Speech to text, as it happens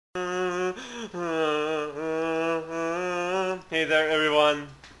Hey there everyone,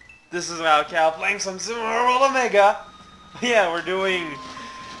 this is raocow playing some Super World Omega. Yeah, we're doing...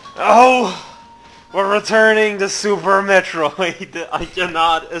 we're returning to Super Metroid. I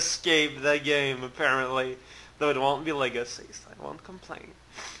cannot escape that game apparently. Though it won't be Legacy, so I won't complain.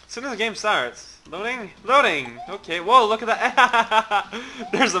 As soon as the game starts, loading, loading, okay, whoa, look at that,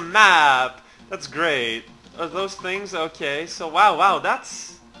 there's a map, that's great. Are those things, okay, so wow, that's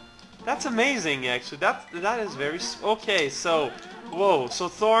amazing, actually. That is very... Okay, so... Whoa, so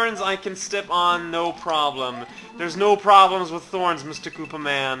thorns I can step on, no problem. There's no problems with thorns, Mr. Koopa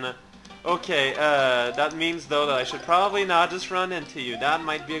Man. Okay, that means, though, that I should probably not just run into you. That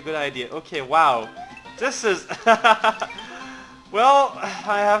might be a good idea. Okay, wow. This is... Well,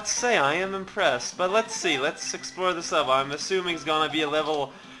 I have to say, I am impressed. But let's see, let's explore this level. I'm assuming it's gonna be a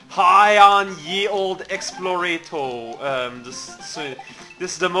level high on ye old Explorato.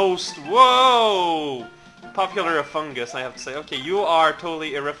 This is the most, whoa, popular fungus, I have to say. Okay, you are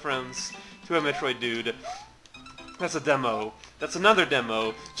totally a reference to a Metroid dude. That's a demo. That's another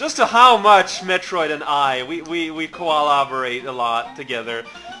demo. Just to how much Metroid and I, we collaborate a lot together.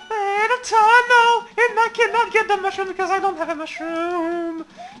 No, and I cannot get the mushroom because I don't have a mushroom.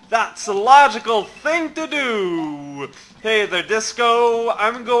 That's a logical thing to do. Hey there, Disco.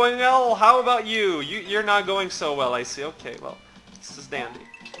 I'm going well. How about you? You're not going so well, I see. Okay, well, this is dandy.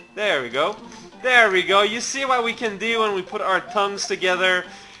 There we go. There we go. You see what we can do when we put our tongues together?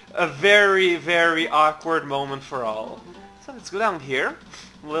 A very, very awkward moment for all. So let's go down here.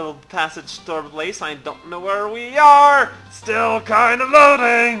 Little passage store place. I don't know where we are. Still kind of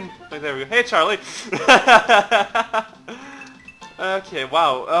loading. Like, there we go. Hey, Charlie. Okay,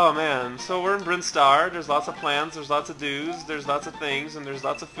 wow. Oh, man. So we're in Brinstar. There's lots of plants. There's lots of dudes. There's lots of things. And there's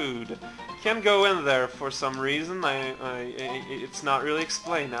lots of food. Can't go in there for some reason. It's not really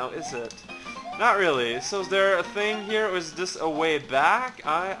explained now, is it? Not really. So is there a thing here? Or is this a way back?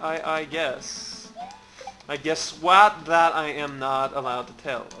 I guess. I guess what? That I am not allowed to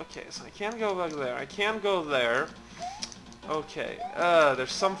tell. Okay, so I can't go back there. I can't go there. Okay,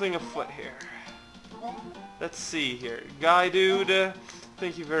 there's something afoot here. Let's see here. Guy dude,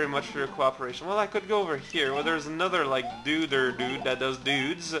 thank you very much for your cooperation. Well, I could go over here. Well, there's another, like, dude that does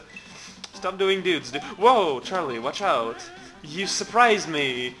dudes. Stop doing dudes. Whoa, Charlie, watch out. You surprised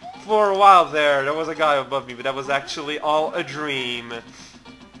me. For a while there was a guy above me, but that was actually all a dream.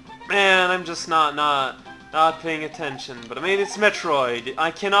 Man, I'm just not paying attention. But I mean, it's Metroid.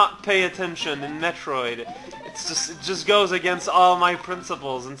 I cannot pay attention in Metroid. It just goes against all my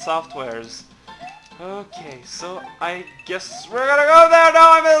principles and softwares. Okay, so I guess we're gonna go there. No,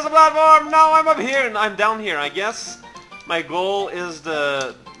 I missed the platform. No, I'm up here and I'm down here. I guess my goal is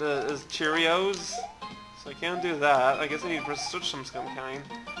is Cheerios. So I can't do that. I guess I need to switch some kind.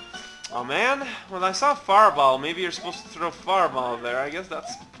 Oh man, well I saw Fireball. Maybe you're supposed to throw Fireball there. I guess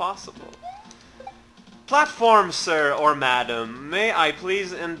that's possible. Platform, sir or madam, may I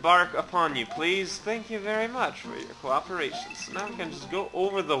please embark upon you, please? Thank you very much for your cooperation. So now we can just go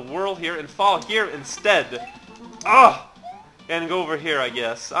over the world here and fall here instead. Oh! And go over here, I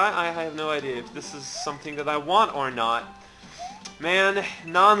guess. I have no idea if this is something that I want or not. Man,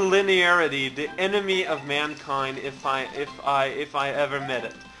 non-linearity, the enemy of mankind if I ever met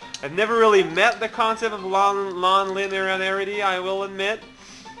it. I've never really met the concept of non-linearity, I will admit.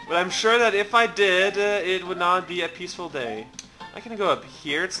 But I'm sure that if I did, it would not be a peaceful day. I can go up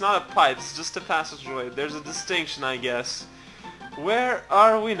here. It's not a pipe, it's just a passageway. There's a distinction, I guess. Where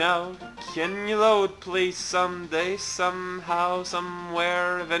are we now? Can you load, please, someday, somehow,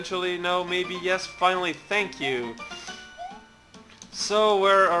 somewhere, eventually? No, maybe, yes, finally, thank you. So,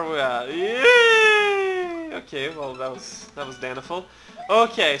 where are we at? Yay! Okay, well, that was daniful.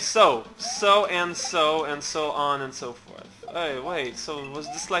 Okay, so on and so forth. Hey, wait, so was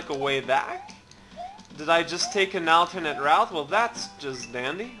this like a way back? Did I just take an alternate route? Well, that's just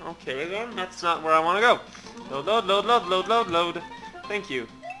dandy. Okay, then, that's not where I want to go. Load. Thank you.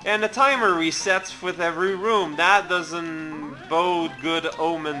 And the timer resets with every room. That doesn't bode good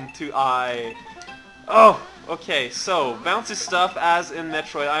omen to eye. Oh, okay, so, bouncy stuff as in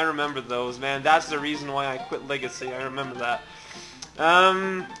Metroid. I remember those, man. That's the reason why I quit Legacy. I remember that.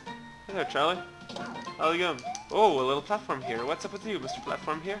 Hey there, Charlie. How's it going? Oh, a little platform here. What's up with you, Mr.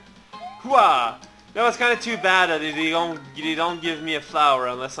 Platform here? Hooah! No, it's kind of too bad that you don't give me a flower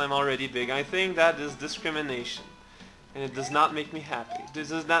unless I'm already big. I think that is discrimination. And it does not make me happy. This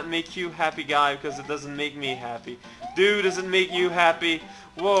does not make you happy, guy, because it doesn't make me happy. Dude, does it make you happy?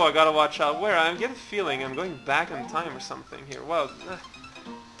 Whoa, I gotta watch out. Where? I get a feeling I'm going back in time or something here. Well,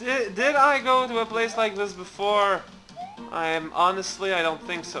 did I go to a place like this before? Honestly, I don't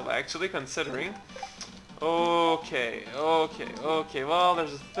think so, actually, considering. Okay, well,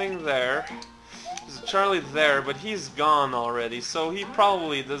 there's a thing there. There's a Charlie there, but he's gone already, so he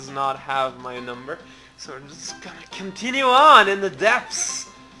probably does not have my number. So we're just gonna continue on in the depths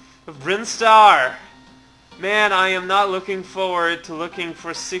of Brinstar. Man, I am not looking forward to looking for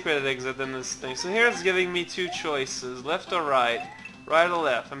a secret exit in this thing. So here it's giving me two choices, left or right, right or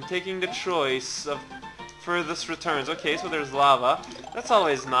left. I'm taking the choice of furthest returns. Okay, so there's lava. That's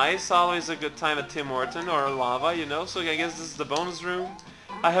always nice, always a good time at Tim Horton, or lava, you know, so I guess this is the bonus room.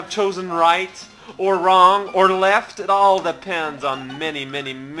 I have chosen right, or wrong, or left. It all depends on many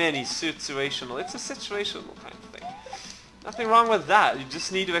situational. It's a situational kind of thing. Nothing wrong with that, you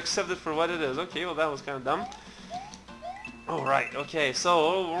just need to accept it for what it is. Okay, well that was kind of dumb. Alright, okay,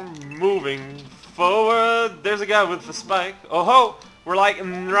 so we're moving forward. There's a guy with the spike. Oh ho! We're like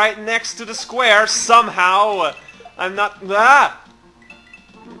right next to the square somehow. I'm not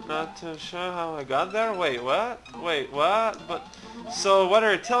not too sure how I got there. Wait, what? Wait, what? But so what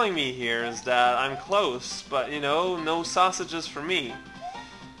they're telling me here is that I'm close, but you know, no sausages for me.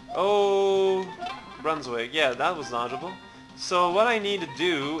 Oh, Brunswick. Yeah, that was knowledgeable. So what I need to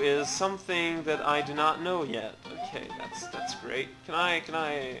do is something that I do not know yet. Okay, that's great. Can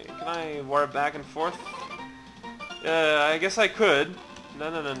I warp back and forth? I guess I could.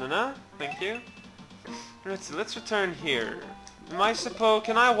 No. Thank you. Let's return here.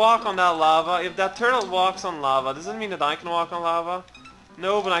 Can I walk on that lava? If that turtle walks on lava, does it mean that I can walk on lava?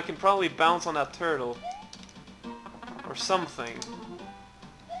 No, but I can probably bounce on that turtle. Or something.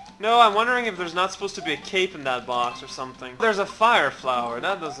 No, I'm wondering if there's not supposed to be a cape in that box or something. There's a fire flower.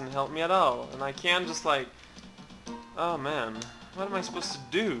 That doesn't help me at all. And I can't just like... Oh man. What am I supposed to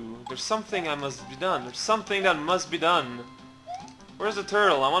do? There's something I must be done. There's something that must be done. Where's the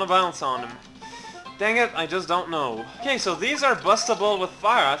turtle? I want to bounce on him. Dang it, I just don't know. Okay, so these are bustable with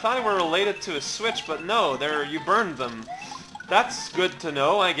fire. I thought they were related to a switch, but no, you burned them. That's good to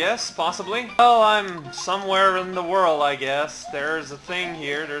know, I guess, possibly. Well, I'm somewhere in the world, I guess. There's a thing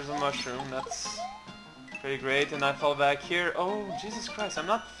here, there's a mushroom, that's pretty great, and I fall back here. Oh, Jesus Christ, I'm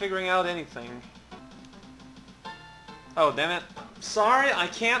not figuring out anything. Oh, damn it. Sorry, I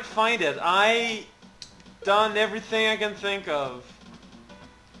can't find it. I done everything I can think of.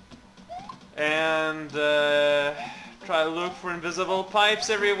 And try to look for invisible pipes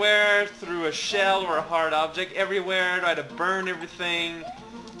everywhere, through a shell or a hard object everywhere, try to burn everything,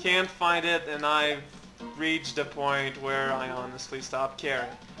 can't find it, and I've reached a point where I honestly stopped caring.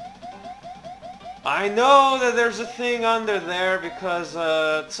 I know that there's a thing under there because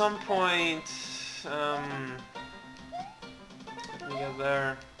at some point, let me get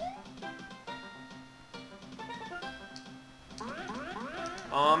there.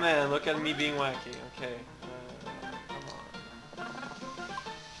 Oh man, look at me being wacky. Okay, come on.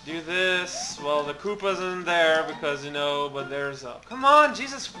 Do this. Well, the Koopa's in there because, you know, but there's a... Come on,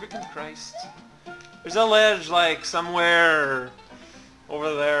 Jesus freaking Christ. There's a ledge, like, somewhere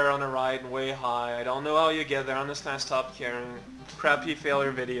over there on the right and way high. I don't know how you get there. I'm just gonna stop caring. Crappy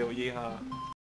failure video, yeehaw.